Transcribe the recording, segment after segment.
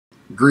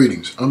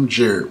Greetings, I'm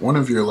Jared, one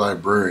of your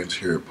librarians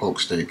here at Polk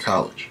State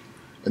College.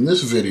 In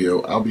this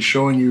video, I'll be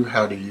showing you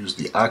how to use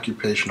the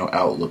Occupational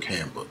Outlook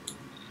Handbook.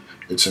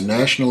 It's a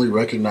nationally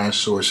recognized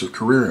source of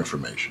career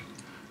information,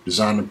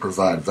 designed to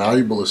provide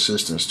valuable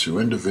assistance to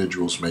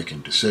individuals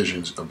making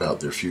decisions about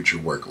their future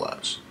work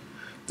lives.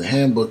 The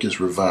handbook is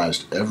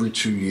revised every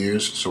 2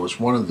 years, so it's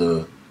one of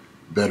the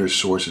better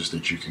sources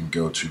that you can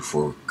go to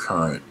for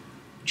current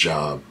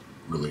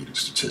job-related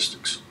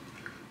statistics.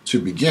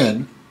 To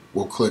begin,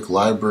 we'll click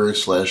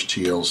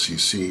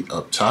Library/TLCC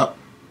up top.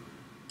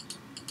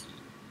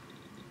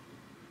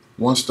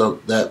 Once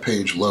that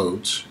page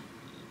loads,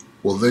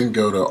 we'll then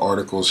go to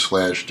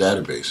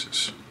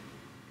Articles/Databases.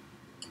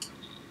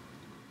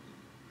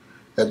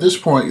 At this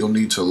point, you'll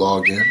need to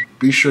log in.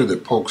 Be sure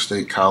that Polk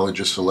State College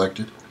is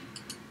selected.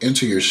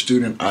 Enter your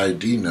student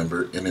ID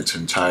number in its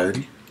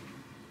entirety.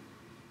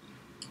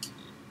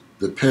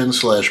 The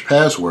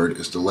PIN/password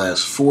is the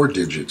last 4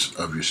 digits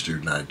of your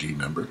student ID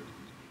number.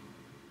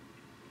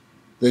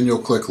 Then you'll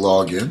click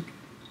Login.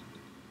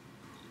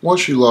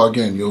 Once you log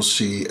in, you'll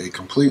see a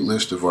complete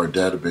list of our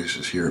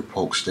databases here at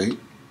Polk State.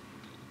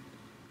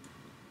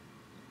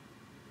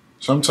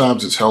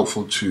 Sometimes it's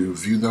helpful to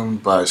view them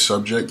by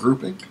subject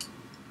grouping.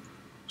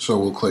 So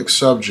we'll click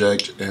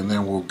Subject and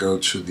then we'll go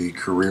to the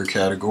Career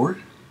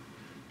category.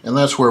 And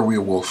that's where we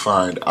will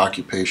find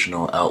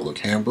Occupational Outlook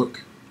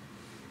Handbook.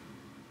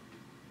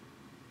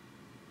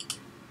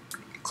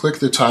 Click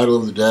the title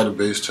of the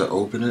database to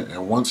open it,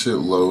 and once it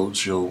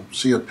loads, you'll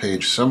see a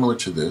page similar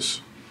to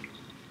this.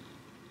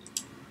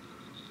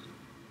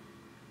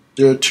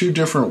 There are 2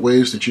 different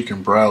ways that you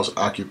can browse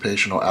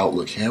Occupational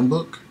Outlook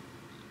Handbook.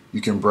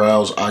 You can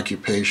browse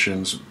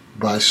occupations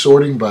by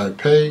sorting by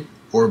pay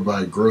or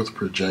by growth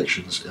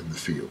projections in the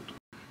field.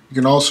 You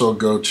can also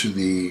go to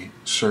the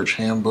Search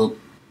Handbook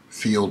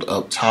field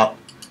up top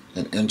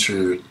and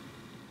enter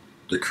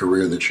the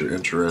career that you're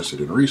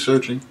interested in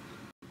researching.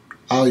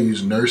 I'll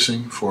use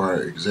nursing for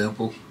our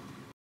example,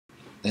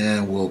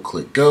 and we'll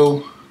click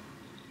Go,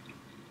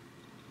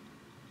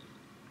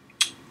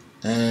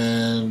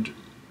 and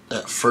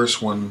that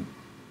first one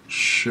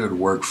should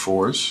work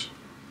for us.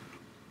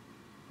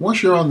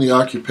 Once you're on the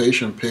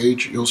occupation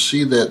page, you'll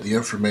see that the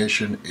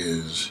information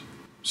is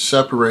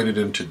separated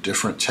into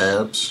different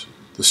tabs.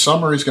 The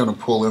summary is going to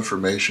pull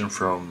information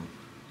from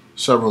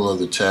several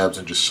other tabs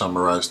and just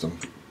summarize them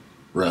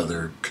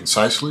rather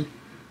concisely.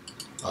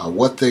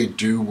 What they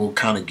do will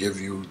kind of give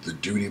you the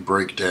duty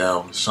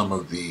breakdown, some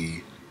of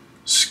the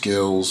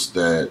skills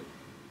that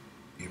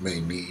you may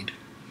need.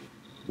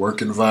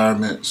 Work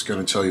environment is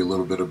going to tell you a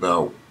little bit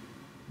about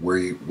where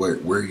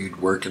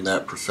you'd work in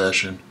that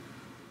profession.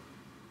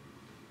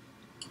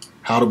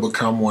 How to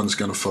become one is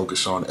going to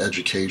focus on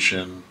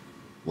education,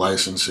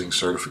 licensing,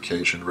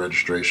 certification,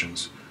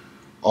 registrations.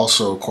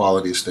 Also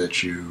qualities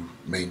that you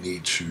may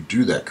need to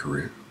do that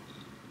career.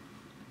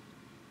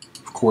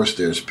 Of course,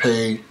 there's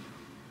pay.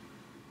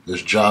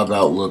 There's Job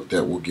Outlook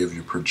that will give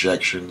you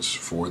projections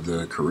for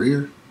the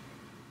career,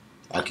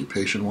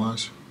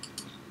 occupation-wise.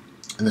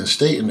 And then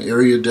state and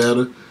area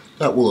data,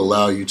 that will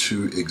allow you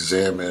to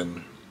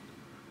examine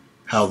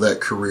how that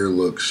career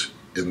looks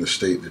in the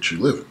state that you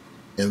live in.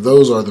 And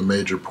those are the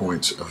major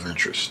points of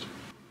interest.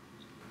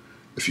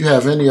 If you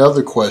have any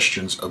other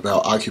questions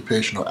about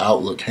Occupational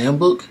Outlook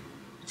Handbook,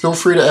 feel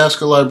free to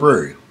ask a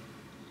librarian.